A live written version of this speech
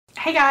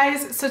Hey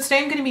guys, so today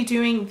I'm going to be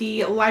doing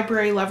the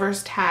Library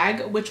Lovers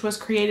tag, which was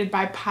created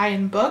by Pie &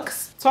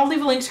 Books. So I'll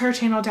leave a link to her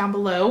channel down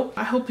below.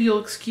 I hope you'll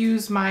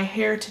excuse my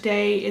hair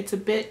today. It's a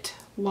bit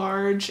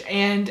large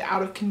and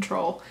out of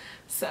control.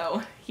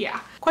 So yeah.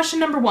 Question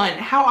number 1,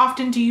 how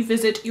often do you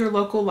visit your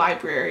local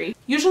library?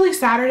 Usually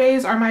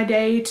Saturdays are my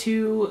day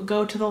to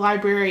go to the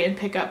library and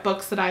pick up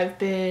books that I've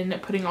been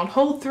putting on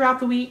hold throughout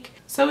the week.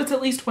 So it's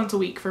at least once a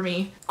week for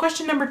me.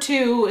 Question number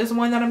 2 is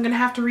one that I'm going to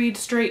have to read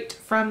straight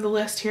from the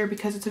list here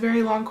because it's a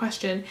very long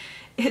question.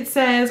 It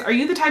says, are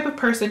you the type of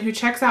person who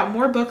checks out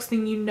more books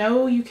than you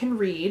know you can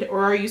read,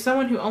 or are you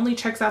someone who only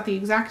checks out the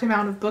exact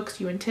amount of books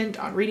you intend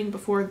on reading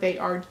before they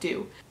are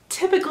due?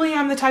 Typically,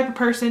 I'm the type of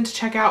person to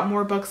check out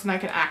more books than I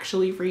can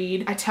actually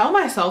read. I tell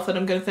myself that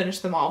I'm going to finish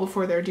them all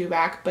before they're due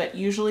back, but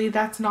usually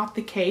that's not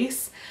the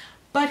case.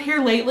 But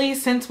here lately,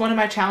 since one of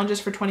my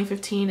challenges for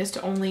 2015 is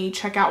to only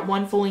check out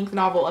one full-length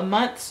novel a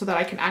month so that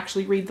I can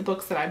actually read the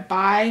books that I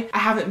buy, I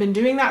haven't been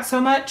doing that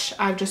so much.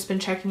 I've just been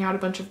checking out a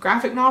bunch of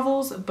graphic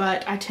novels,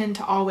 but I tend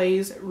to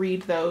always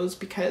read those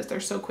because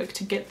they're so quick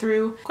to get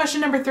through. Question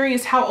number 3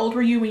 is, how old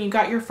were you when you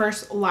got your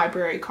first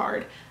library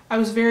card? I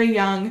was very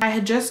young. I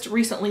had just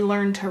recently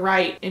learned to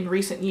write in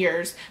recent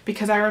years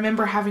because I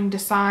remember having to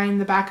sign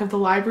the back of the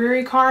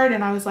library card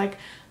and I was like,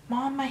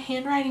 Mom, my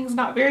handwriting's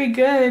not very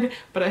good,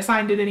 but I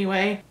signed it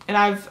anyway. And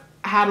I've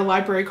had a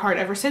library card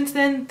ever since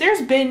then.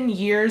 There's been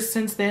years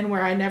since then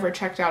where I never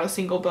checked out a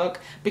single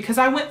book because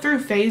I went through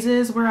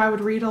phases where I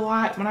would read a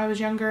lot when I was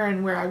younger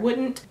and where I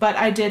wouldn't, but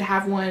I did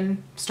have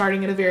one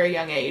starting at a very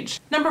young age.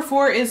 Number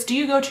 4 is, do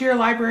you go to your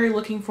library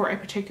looking for a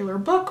particular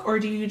book or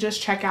do you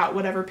just check out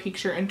whatever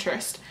piques your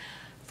interest?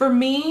 For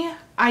me,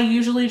 I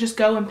usually just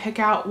go and pick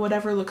out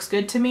whatever looks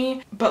good to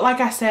me, but like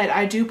I said,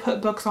 I do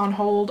put books on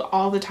hold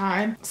all the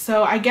time,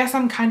 so I guess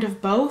I'm kind of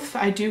both.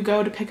 I do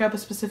go to pick up a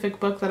specific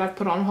book that I've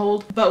put on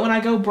hold, but when I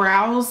go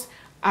browse,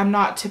 I'm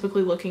not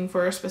typically looking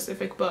for a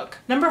specific book.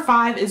 Number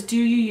 5 is, do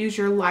you use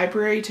your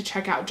library to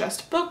check out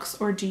just books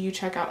or do you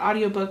check out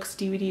audiobooks,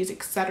 DVDs,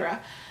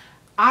 etc.?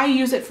 I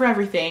use it for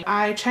everything.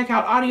 I check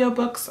out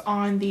audiobooks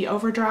on the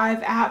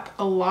Overdrive app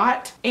a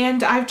lot,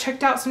 and I've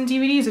checked out some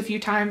DVDs a few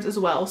times as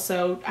well,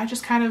 so I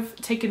just kind of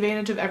take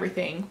advantage of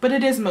everything, but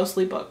it is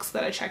mostly books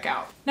that I check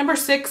out. Number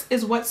 6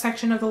 is, what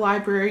section of the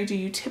library do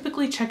you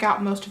typically check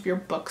out most of your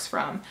books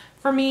from?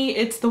 For me,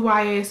 it's the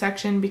YA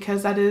section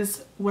because that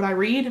is what I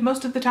read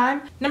most of the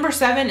time. Number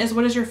 7 is,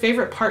 what is your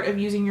favorite part of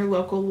using your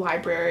local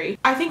library?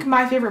 I think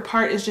my favorite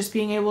part is just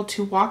being able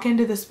to walk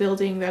into this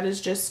building that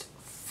is just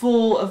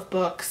full of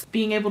books,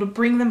 being able to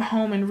bring them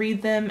home and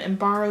read them and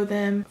borrow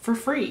them for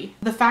free.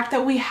 The fact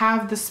that we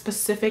have the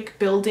specific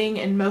building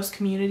in most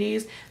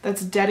communities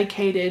that's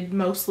dedicated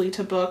mostly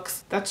to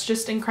books, that's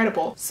just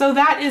incredible. So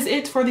that is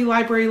it for the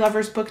Library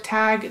Lovers book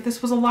tag.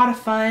 This was a lot of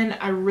fun.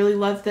 I really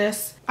love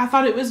this. I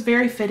thought it was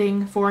very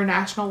fitting for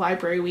National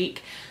Library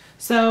Week.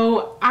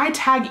 So I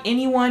tag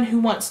anyone who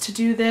wants to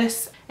do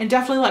this, and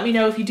definitely let me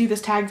know if you do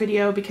this tag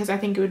video because I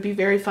think it would be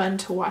very fun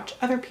to watch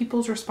other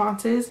people's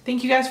responses.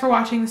 Thank you guys for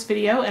watching this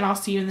video and I'll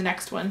see you in the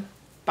next one.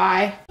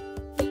 Bye.